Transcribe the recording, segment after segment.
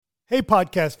Hey,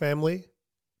 podcast family.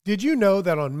 Did you know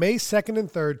that on May 2nd and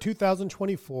 3rd,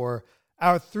 2024,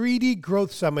 our 3D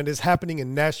Growth Summit is happening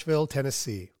in Nashville,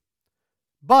 Tennessee?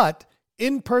 But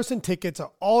in-person tickets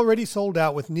are already sold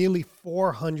out with nearly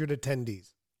 400 attendees.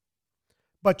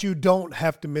 But you don't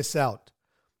have to miss out.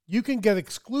 You can get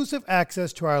exclusive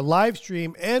access to our live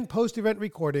stream and post-event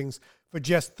recordings for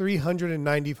just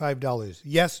 $395.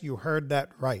 Yes, you heard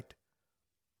that right.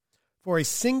 For a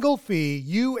single fee,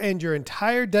 you and your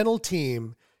entire dental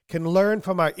team can learn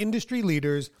from our industry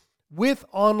leaders with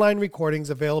online recordings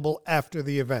available after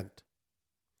the event.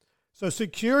 So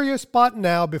secure your spot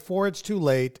now before it's too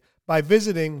late by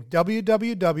visiting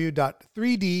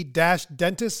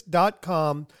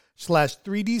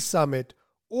www.3d-dentist.com/3D Summit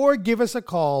or give us a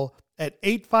call at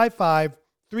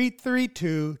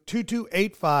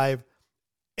 855-332-2285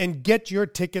 and get your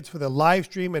tickets for the live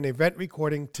stream and event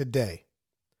recording today.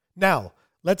 Now,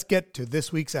 let's get to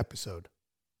this week's episode.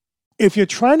 If you're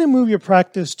trying to move your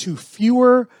practice to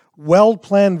fewer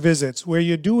well-planned visits where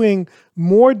you're doing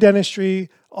more dentistry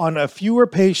on a fewer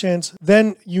patients,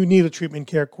 then you need a treatment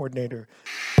care coordinator.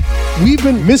 We've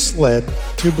been misled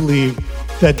to believe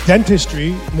that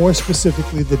dentistry, more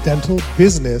specifically the dental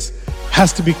business,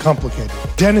 has to be complicated.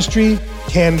 Dentistry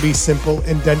can be simple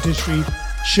and dentistry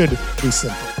should be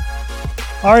simple.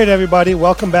 All right, everybody,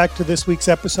 welcome back to this week's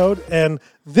episode. And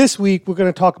this week, we're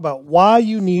going to talk about why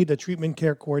you need a treatment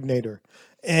care coordinator.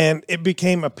 And it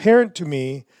became apparent to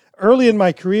me early in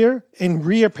my career and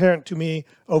reapparent to me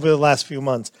over the last few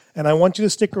months. And I want you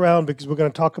to stick around because we're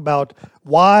going to talk about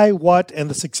why, what, and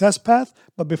the success path.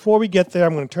 But before we get there,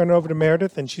 I'm going to turn it over to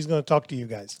Meredith, and she's going to talk to you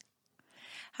guys.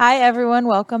 Hi, everyone.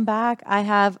 Welcome back. I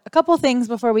have a couple things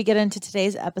before we get into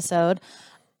today's episode.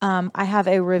 I have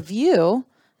a review.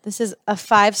 This is a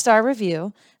 5-star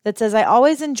review that says, I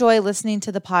always enjoy listening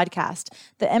to the podcast.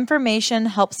 The information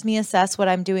helps me assess what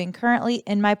I'm doing currently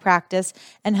in my practice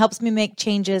and helps me make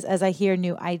changes as I hear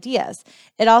new ideas.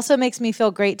 It also makes me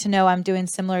feel great to know I'm doing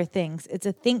similar things. It's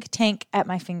a think tank at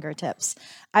my fingertips.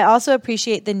 I also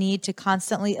appreciate the need to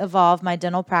constantly evolve my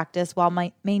dental practice while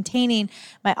maintaining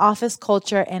my office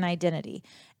culture and identity.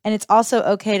 And it's also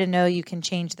okay to know you can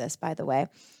change this, by the way.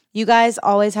 You guys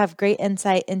always have great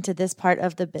insight into this part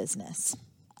of the business.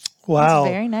 Wow.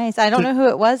 That's very nice. I don't know who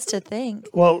it was to thank.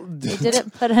 Well, they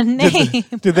didn't put a name.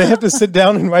 Did they have to sit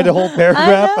down and write a whole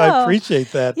paragraph? I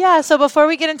appreciate that. Yeah. So before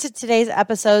we get into today's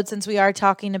episode, since we are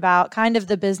talking about kind of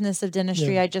the business of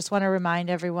dentistry, I just want to remind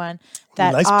everyone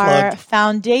that our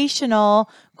foundational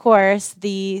course,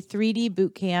 the 3D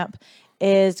Bootcamp,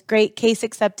 is great case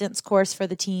acceptance course for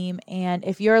the team. And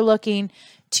if you're looking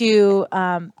to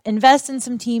invest in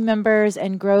some team members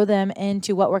and grow them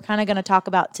into what we're kind of going to talk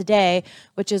about today,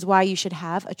 which is why you should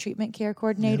have a treatment care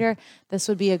coordinator. Yeah. This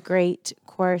would be a great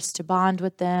course to bond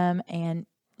with them and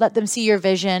let them see your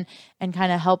vision and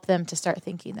kind of help them to start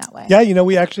thinking that way. Yeah,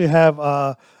 we actually have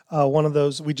one of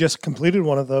those. We just completed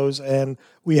one of those, and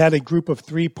we had a group of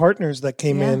 3 partners that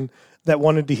came in that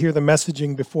wanted to hear the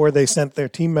messaging before they sent their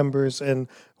team members and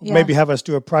maybe have us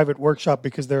do a private workshop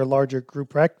because they're a larger group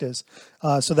practice.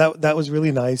 So that was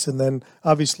really nice. And then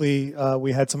obviously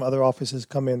we had some other offices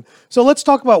come in. So let's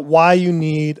talk about why you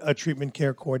need a treatment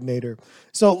care coordinator.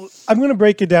 So I'm going to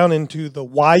break it down into the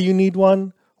why you need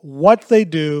one, what they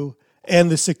do,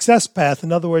 and the success path.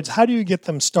 In other words, how do you get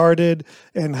them started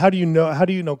and how do you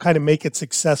know kind of make it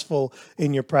successful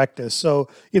in your practice? So,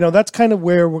 that's kind of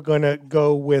where we're going to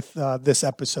go with this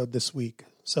episode this week.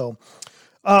 So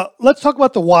let's talk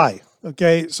about the why.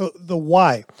 Okay. So the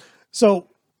why. So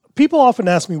people often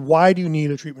ask me, why do you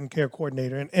need a treatment care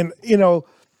coordinator? And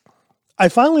I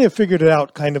finally have figured it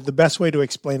out, kind of the best way to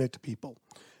explain it to people.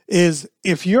 Is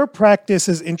if your practice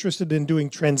is interested in doing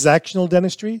transactional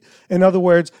dentistry, in other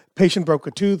words, patient broke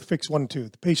a tooth, fix one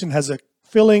tooth. Patient has a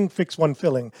filling, fix one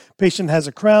filling. Patient has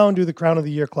a crown, do the crown of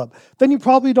the year club. Then you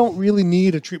probably don't really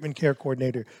need a treatment care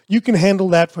coordinator. You can handle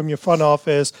that from your front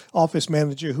office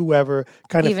manager, whoever.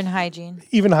 Even hygiene.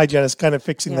 Even hygienist kind of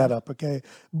fixing that up, okay?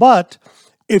 But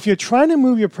if you're trying to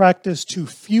move your practice to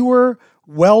fewer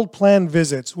well-planned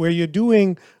visits where you're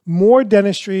doing more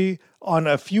dentistry on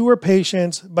a fewer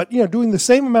patients, but doing the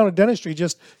same amount of dentistry,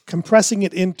 just compressing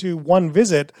it into one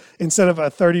visit instead of a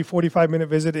 30, 45-minute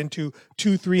visit into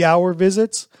 2-3 hour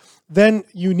visits, then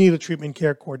you need a treatment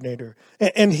care coordinator.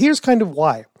 And here's kind of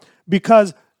why.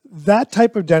 Because that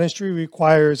type of dentistry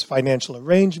requires financial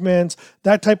arrangements.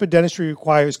 That type of dentistry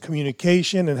requires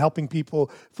communication and helping people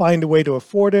find a way to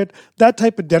afford it. That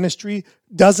type of dentistry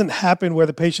doesn't happen where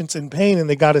the patient's in pain and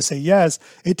they got to say yes.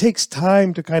 It takes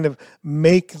time to kind of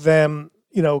make them,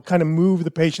 kind of move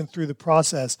the patient through the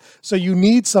process. So you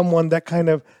need someone that kind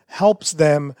of helps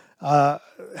them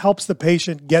helps the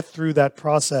patient get through that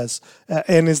process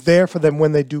and is there for them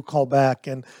when they do call back.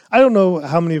 And I don't know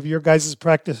how many of your guys'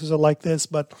 practices are like this,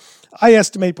 but I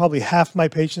estimate probably half my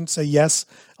patients say yes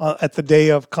at the day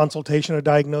of consultation or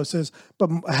diagnosis, but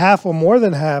half or more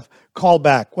than half call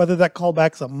back, whether that call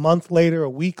back's a month later, a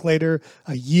week later,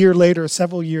 a year later,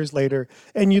 several years later.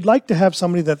 And you'd like to have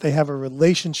somebody that they have a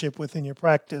relationship with in your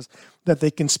practice that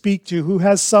they can speak to, who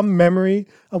has some memory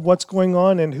of what's going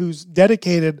on and who's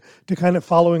dedicated to kind of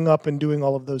following up and doing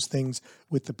all of those things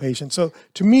with the patient. So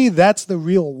to me, that's the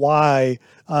real why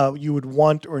you would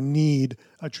want or need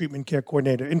a treatment care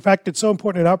coordinator. In fact, it's so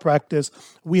important in our practice,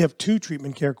 we have 2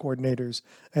 treatment care coordinators,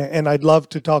 and I'd love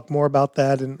to talk more about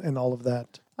that and all of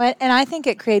that. And I think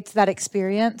it creates that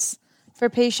experience for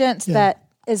patients that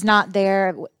is not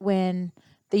there when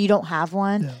you don't have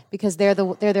one, because they're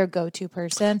their go-to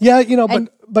person. Yeah,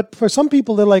 but for some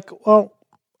people, they're like, well,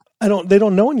 they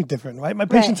don't know any different, right? My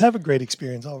patients have a great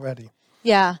experience already.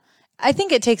 Yeah. I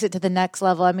think it takes it to the next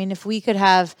level. I mean, if we could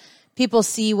have people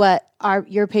see what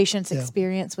your patients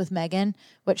experience with Megan,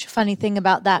 which funny thing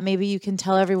about that, maybe you can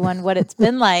tell everyone what it's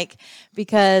been like,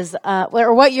 because,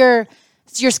 or what your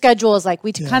schedule is like.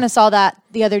 We kind of saw that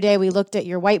the other day. We looked at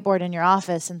your whiteboard in your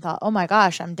office and thought, oh my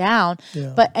gosh, I'm down.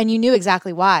 Yeah. And you knew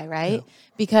exactly why, right? Yeah.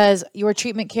 Because your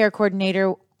treatment care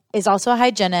coordinator is also a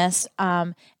hygienist,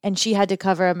 and she had to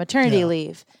cover a maternity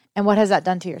leave. And what has that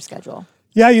done to your schedule?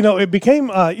 Yeah, it became,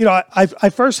 I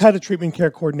first had a treatment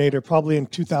care coordinator probably in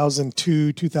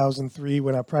 2002, 2003,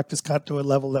 when our practice got to a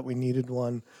level that we needed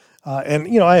one.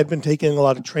 And I had been taking a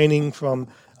lot of training from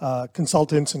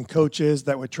consultants and coaches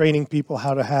that were training people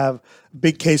how to have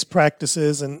big case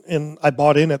practices, and I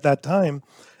bought in at that time.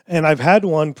 And I've had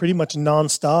one pretty much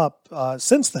nonstop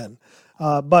since then.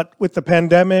 But with the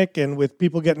pandemic and with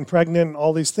people getting pregnant and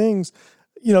all these things,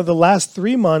 the last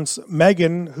 3 months,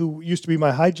 Megan, who used to be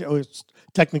my hygienist,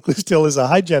 technically still is a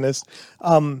hygienist,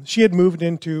 she had moved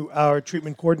into our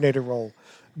treatment coordinator role.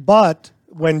 But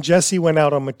when Jessie went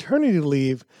out on maternity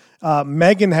leave,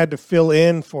 Megan had to fill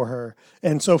in for her.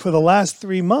 And so for the last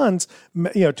 3 months,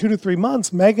 2 to 3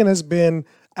 months, Megan has been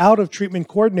out of treatment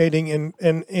coordinating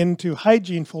and into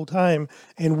hygiene full time.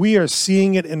 And we are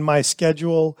seeing it in my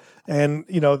schedule and,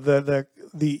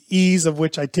 the ease of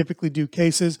which I typically do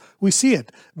cases. We see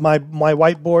it. My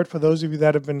whiteboard, for those of you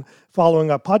that have been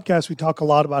following our podcast, we talk a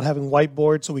lot about having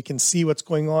whiteboards so we can see what's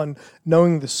going on,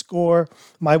 knowing the score.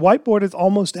 My whiteboard is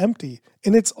almost empty,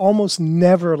 and it's almost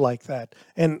never like that.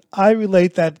 And I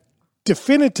relate that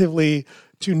definitively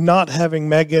to not having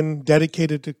Megan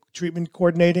dedicated to treatment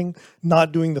coordinating,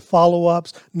 not doing the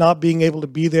follow-ups, not being able to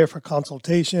be there for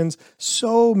consultations.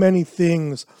 So many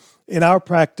things in our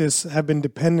practice have been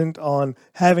dependent on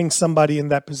having somebody in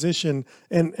that position,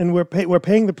 and we're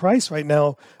paying the price right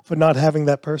now for not having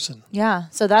that person. Yeah,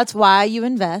 so that's why you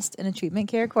invest in a treatment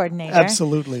care coordinator.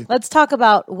 Absolutely. Let's talk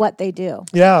about what they do.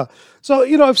 Yeah. So,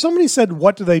 if somebody said,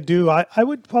 what do they do? I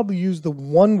would probably use the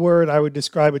one word I would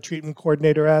describe a treatment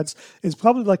coordinator as is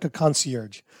probably like a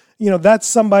concierge. That's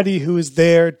somebody who is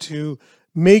there to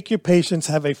make your patients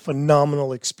have a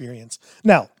phenomenal experience.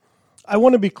 Now, I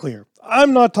want to be clear.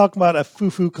 I'm not talking about a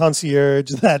foo-foo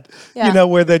concierge that,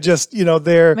 where they're just,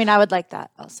 they're... I mean, I would like that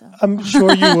also. I'm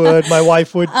sure you would. My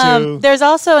wife would too. There's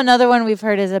also another one we've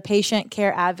heard is a patient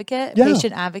care advocate,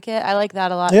 patient advocate. I like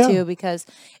that a lot too, because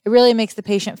it really makes the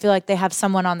patient feel like they have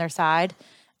someone on their side.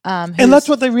 And that's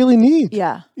what they really need.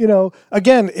 Yeah.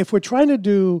 Again, if we're trying to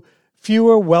do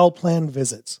fewer well-planned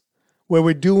visits, where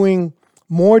we're doing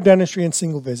more dentistry and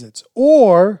single visits,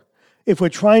 or if we're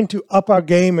trying to up our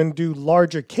game and do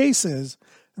larger cases,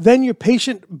 then your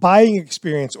patient buying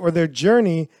experience or their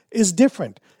journey is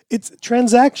different. It's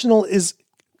transactional is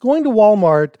going to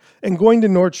Walmart and going to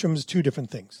Nordstrom's 2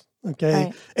 different things. Okay.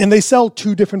 Right. And they sell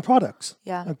 2 different products.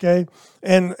 Yeah. Okay.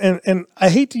 And I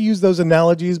hate to use those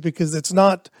analogies because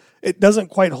it doesn't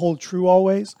quite hold true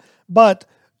always, but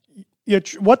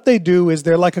what they do is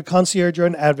they're like a concierge or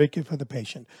an advocate for the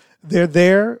patient. They're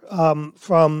there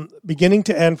from beginning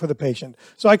to end for the patient.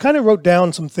 So I kind of wrote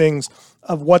down some things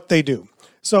of what they do.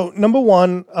 So number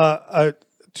one,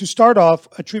 to start off,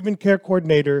 a treatment care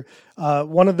coordinator,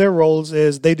 one of their roles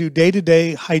is they do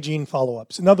day-to-day hygiene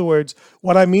follow-ups. In other words,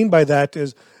 what I mean by that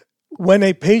is when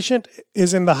a patient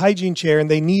is in the hygiene chair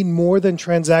and they need more than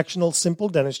transactional simple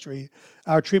dentistry,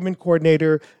 our treatment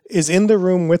coordinator is in the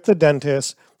room with the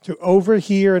dentist to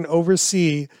overhear and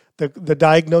oversee the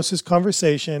diagnosis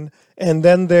conversation, and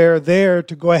then they're there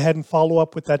to go ahead and follow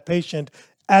up with that patient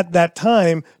at that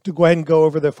time to go ahead and go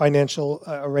over the financial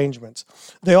arrangements.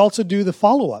 They also do the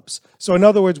follow-ups. So in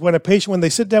other words, when they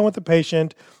sit down with the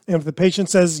patient, and if the patient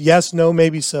says yes, no,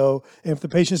 maybe so, and if the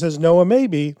patient says no or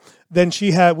maybe, then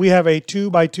we have a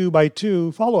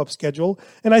 2x2x2 follow-up schedule.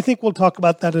 And I think we'll talk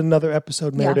about that in another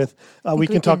episode, Meredith. We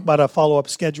can talk about a follow-up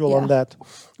schedule on that.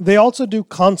 They also do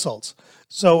consults.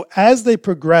 So as they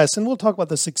progress, and we'll talk about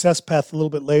the success path a little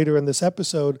bit later in this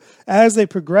episode, as they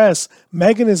progress,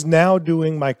 Megan is now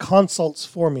doing my consults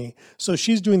for me. So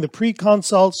she's doing the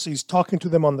pre-consults, she's talking to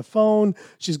them on the phone,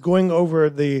 she's going over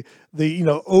the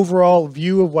overall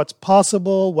view of what's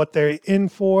possible, what they're in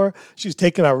for. She's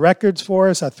taken our records for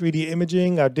us, our 3D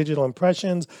imaging, our digital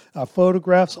impressions, our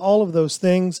photographs, all of those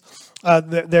things.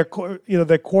 They're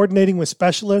coordinating with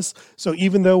specialists. So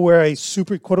even though we're a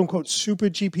super, quote unquote, super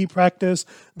GP practice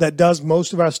that does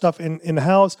most of our stuff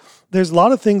in-house, there's a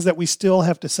lot of things that we still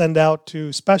have to send out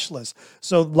to specialists.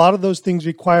 So a lot of those things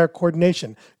require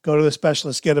coordination. Go to the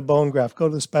specialist, get a bone graft. Go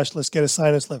to the specialist, get a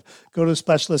sinus lift. Go to the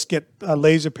specialist, get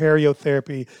laser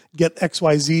periotherapy. Get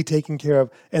XYZ taken care of.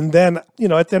 And then, at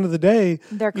the end of the day,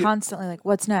 they're constantly like,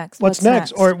 what's next? What's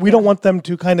next? Or we don't want them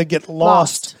to kind of get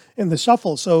lost in the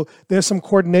shuffle. So there's some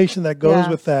coordination that goes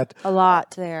with that. A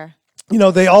lot there.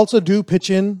 They also do pitch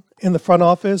in the front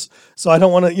office. So I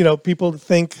don't want to, people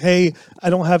think, hey,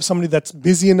 I don't have somebody that's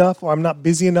busy enough, or I'm not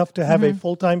busy enough to have a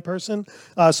full-time person.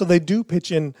 So they do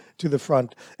pitch in to the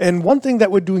front. And one thing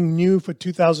that we're doing new for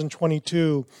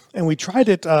 2022, and we tried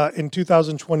it in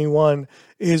 2021,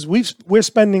 is we're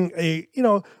spending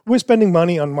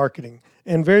money on marketing.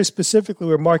 And very specifically,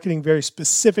 we're marketing very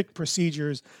specific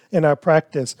procedures in our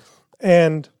practice.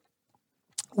 And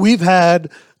we've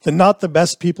had not the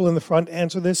best people in the front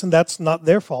answer this, and that's not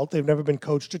their fault. They've never been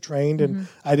coached or trained, and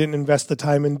I didn't invest the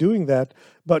time in doing that.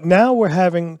 But now we're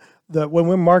having when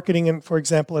we're marketing, and for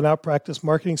example, in our practice,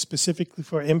 marketing specifically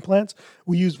for implants,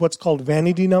 we use what's called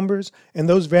vanity numbers, and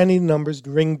those vanity numbers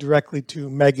ring directly to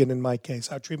Megan, in my case,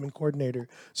 our treatment coordinator.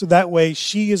 So that way,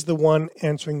 she is the one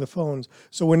answering the phones.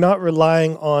 So we're not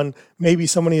relying on maybe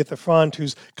somebody at the front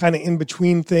who's kind of in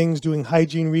between things, doing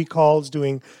hygiene recalls,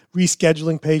 doing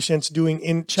rescheduling patients,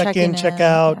 doing check-in,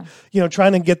 check-out,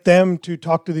 trying to get them to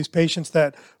talk to these patients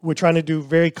that we're trying to do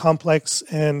very complex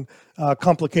and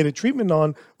complicated treatment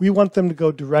on. We want them to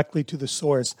go directly to the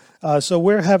source. So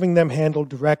we're having them handle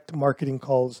direct marketing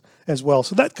calls as well.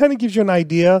 So that kind of gives you an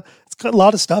idea. It's got a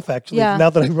lot of stuff, actually, now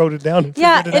that I wrote it down.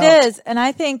 It is. And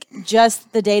I think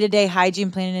just the day-to-day hygiene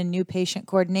planning and new patient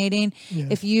coordinating,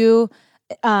 if you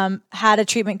had a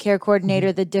treatment care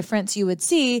coordinator, the difference you would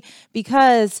see,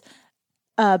 because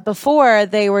before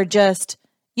they were just,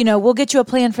 we'll get you a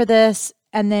plan for this,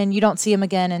 and then you don't see them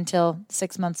again until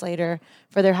 6 months later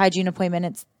for their hygiene appointment.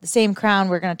 It's the same crown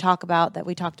we're going to talk about that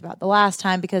we talked about the last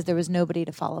time, because there was nobody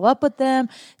to follow up with them,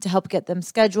 to help get them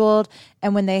scheduled.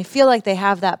 And when they feel like they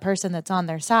have that person that's on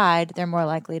their side, they're more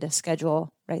likely to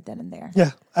schedule right then and there.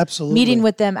 Yeah, absolutely. Meeting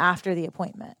with them after the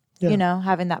appointment.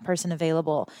 Having that person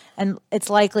available. And it's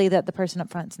likely that the person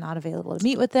up front's not available to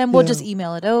meet with them. We'll just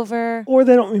email it over. Or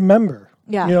they don't remember.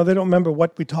 Yeah. They don't remember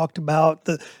what we talked about.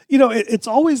 It's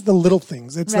always the little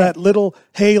things. It's that little,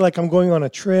 hey, like I'm going on a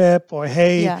trip, or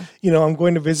hey, I'm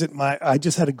going to visit I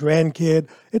just had a grandkid.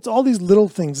 It's all these little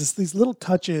things. It's these little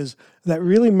touches that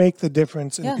really make the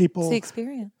difference in people. It's the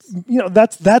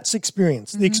experience. That's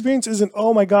experience. The experience isn't,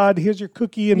 oh my God, here's your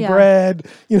cookie and bread.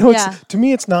 To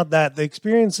me, it's not that. The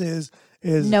experience is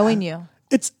knowing you.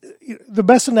 It's the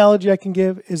best analogy I can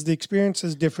give is the experience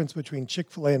is difference between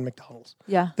Chick-fil-A and McDonald's.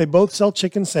 Yeah. They both sell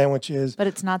chicken sandwiches. But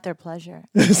it's not their pleasure.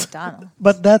 McDonald's.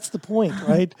 But that's the point,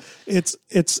 right? It's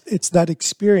that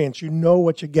experience. You know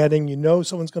what you're getting. You know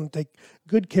someone's going to take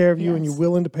good care of you, and you're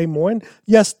willing to pay more. And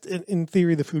yes, in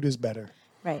theory, the food is better.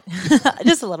 Right.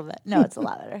 Just a little bit. No, it's a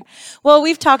lot better. Well,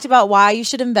 we've talked about why you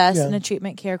should invest in a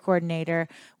treatment care coordinator.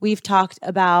 We've talked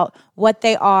about what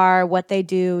they are, what they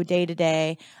do day to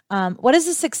day. What does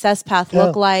the success path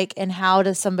look like, and how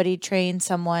does somebody train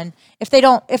someone if they're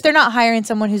not hiring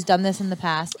someone who's done this in the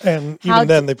past? And even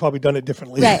then, they've probably done it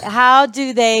differently. Right. How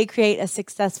do they create a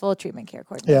successful treatment care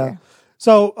coordinator? Yeah.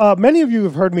 So many of you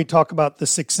have heard me talk about the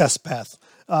success path.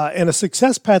 And a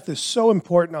success path is so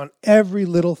important on every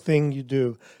little thing you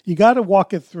do. You got to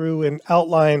walk it through and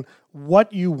outline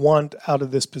what you want out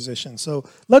of this position. So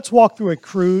let's walk through a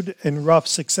crude and rough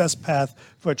success path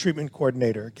for a treatment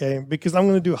coordinator, okay? Because I'm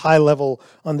going to do high level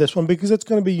on this one because it's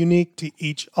going to be unique to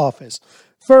each office.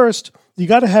 First, you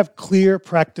got to have clear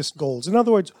practice goals. In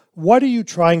other words, what are you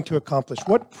trying to accomplish?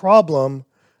 What problem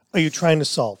are you trying to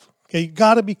solve? Okay, you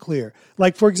got to be clear.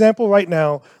 Like, for example, right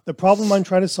now, the problem I'm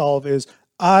trying to solve is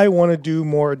I want to do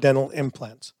more dental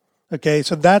implants. Okay,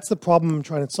 so that's the problem I'm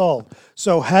trying to solve.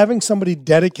 So having somebody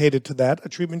dedicated to that, a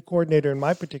treatment coordinator in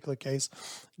my particular case,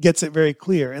 gets it very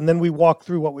clear. And then we walk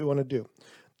through what we want to do.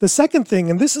 The second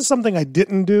thing, and this is something I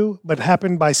didn't do, but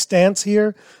happened by stance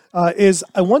here, is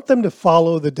I want them to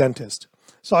follow the dentist.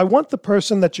 So I want the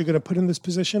person that you're going to put in this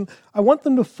position, I want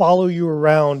them to follow you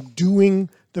around doing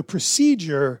the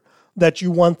procedure that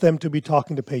you want them to be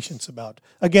talking to patients about.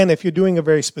 Again, if you're doing a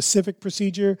very specific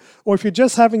procedure, or if you're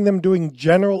just having them doing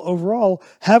general overall,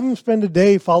 have them spend a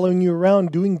day following you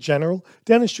around doing general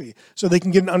dentistry so they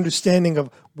can get an understanding of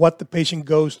what the patient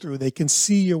goes through. They can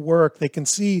see your work. They can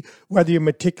see whether you're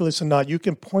meticulous or not. You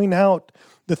can point out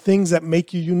the things that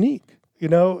make you unique,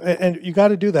 and you got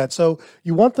to do that. So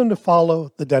you want them to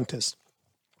follow the dentist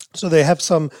so they have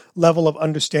some level of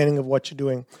understanding of what you're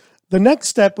doing. The next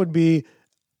step would be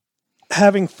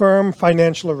having firm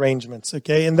financial arrangements,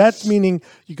 okay? And that's meaning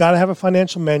you got to have a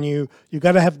financial menu. You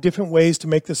got to have different ways to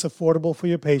make this affordable for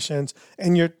your patients.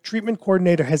 And your treatment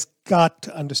coordinator has got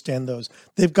to understand those.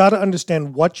 They've got to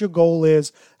understand what your goal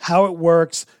is, how it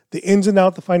works, the ins and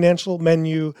outs of the financial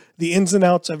menu, the ins and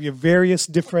outs of your various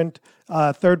different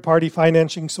third-party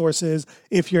financing sources.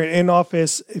 If you're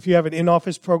if you have an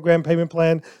in-office program payment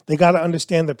plan, they got to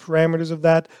understand the parameters of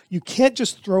that. You can't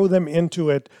just throw them into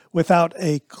it without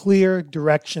a clear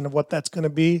direction of what that's going to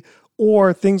be,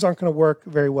 or things aren't going to work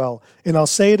very well. And I'll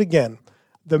say it again.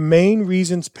 The main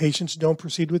reasons patients don't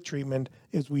proceed with treatment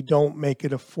is we don't make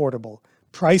it affordable.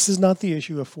 Price is not the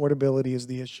issue. Affordability is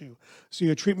the issue. So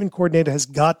your treatment coordinator has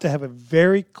got to have a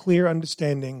very clear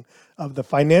understanding of the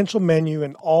financial menu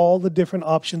and all the different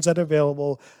options that are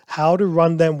available, how to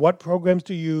run them, what programs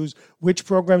to use, which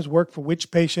programs work for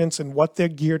which patients, and what they're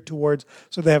geared towards,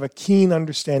 so they have a keen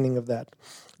understanding of that.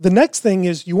 The next thing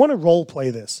is you want to role play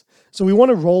this. So we want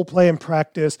to role play and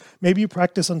practice. Maybe you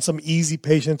practice on some easy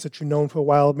patients that you've known for a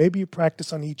while. Maybe you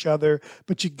practice on each other,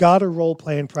 but you got to role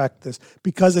play and practice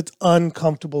because it's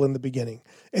uncomfortable in the beginning.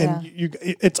 And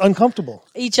it's uncomfortable.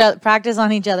 Practice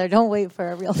on each other. Don't wait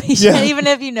for a real patient, even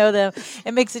if you know them.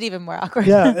 It makes it even more awkward.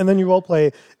 Yeah, and then you role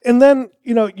play. And then,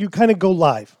 you kind of go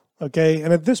live. Okay.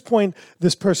 And at this point,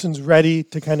 this person's ready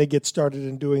to kind of get started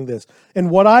in doing this. And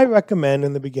what I recommend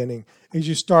in the beginning is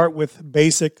you start with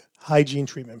basic hygiene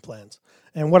treatment plans.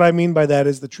 And what I mean by that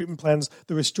is the treatment plans,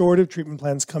 the restorative treatment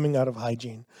plans coming out of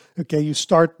hygiene. Okay, you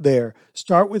start there.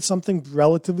 Start with something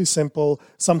relatively simple,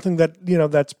 something that,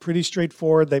 that's pretty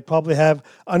straightforward. They probably have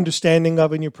understanding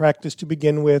of in your practice to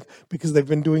begin with because they've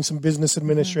been doing some business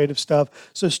administrative stuff.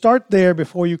 So start there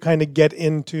before you kind of get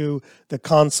into the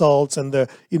consults and the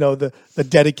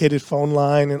dedicated phone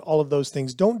line and all of those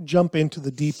things. Don't jump into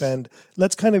the deep end.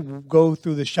 Let's kind of go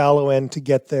through the shallow end to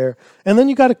get there. And then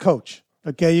you got to coach.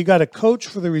 Okay, you got to coach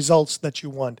for the results that you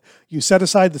want. You set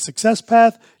aside the success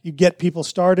path, you get people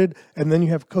started, and then you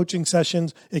have coaching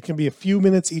sessions. It can be a few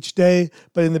minutes each day,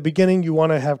 but in the beginning, you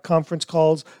want to have conference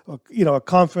calls, or, a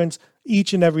conference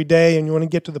each and every day, and you want to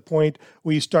get to the point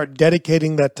where you start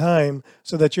dedicating that time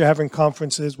so that you're having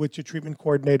conferences with your treatment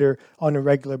coordinator on a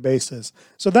regular basis.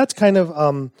 So that's kind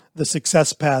of the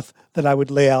success path that I would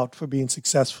lay out for being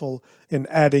successful in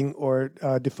adding or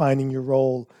defining your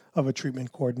role of a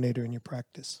treatment coordinator in your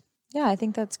practice. Yeah, I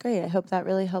think that's great. I hope that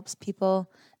really helps people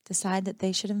decide that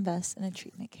they should invest in a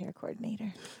treatment care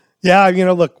coordinator. Yeah,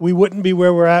 look, we wouldn't be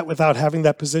where we're at without having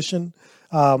that position.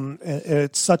 And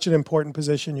it's such an important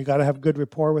position. You got to have good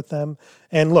rapport with them.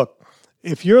 And look,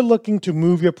 if you're looking to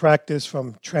move your practice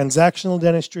from transactional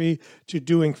dentistry to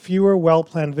doing fewer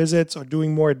well-planned visits or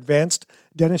doing more advanced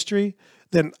dentistry,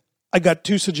 then I got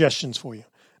 2 suggestions for you.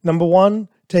 Number 1,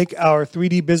 take our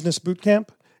 3D Business Bootcamp.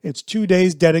 It's 2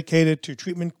 days dedicated to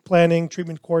treatment planning,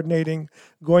 treatment coordinating,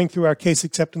 going through our case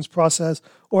acceptance process,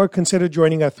 or consider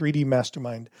joining our 3D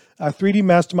Mastermind. Our 3D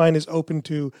Mastermind is open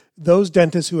to those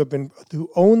dentists who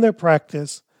own their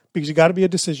practice, because you got to be a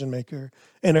decision maker,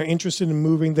 and are interested in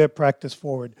moving their practice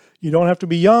forward. You don't have to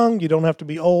be young, you don't have to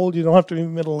be old, you don't have to be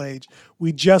middle-aged.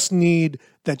 We just need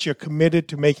that you're committed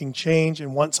to making change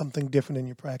and want something different in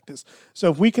your practice. So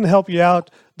if we can help you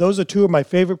out, those are 2 of my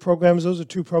favorite programs. Those are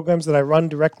 2 programs that I run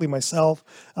directly myself,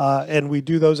 and we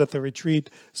do those at the retreat.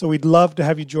 So we'd love to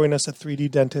have you join us at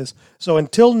 3D Dentist. So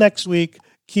until next week,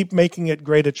 keep making it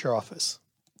great at your office.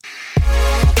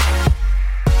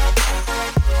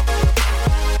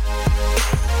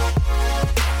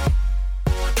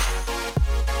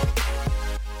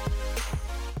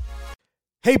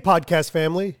 Hey, podcast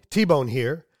family, T-Bone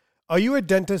here. Are you a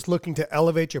dentist looking to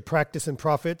elevate your practice and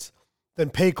profits?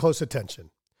 Then pay close attention.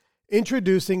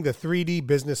 Introducing the 3D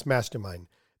Business Mastermind,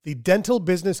 the dental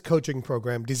business coaching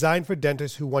program designed for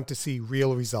dentists who want to see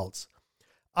real results.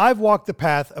 I've walked the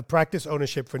path of practice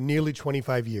ownership for nearly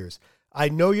 25 years. I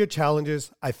know your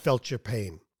challenges. I felt your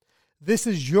pain. This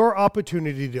is your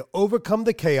opportunity to overcome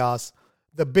the chaos,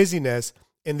 the busyness,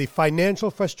 and the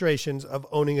financial frustrations of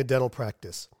owning a dental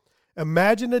practice.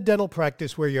 Imagine a dental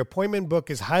practice where your appointment book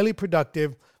is highly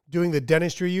productive, doing the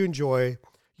dentistry you enjoy,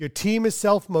 your team is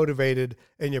self-motivated,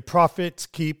 and your profits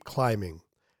keep climbing.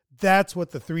 That's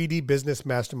what the 3D Business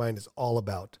Mastermind is all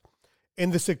about.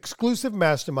 In this exclusive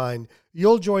mastermind,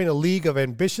 you'll join a league of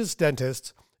ambitious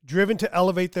dentists driven to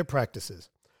elevate their practices.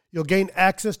 You'll gain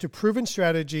access to proven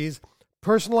strategies,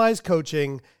 personalized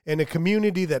coaching, and a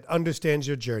community that understands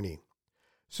your journey.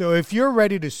 So if you're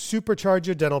ready to supercharge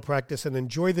your dental practice and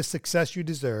enjoy the success you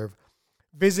deserve,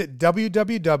 visit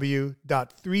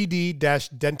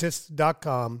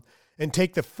www.3d-dentist.com and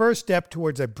take the first step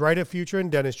towards a brighter future in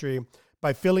dentistry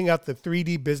by filling out the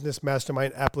 3D Business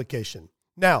Mastermind application.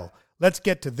 Now, let's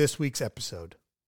get to this week's episode.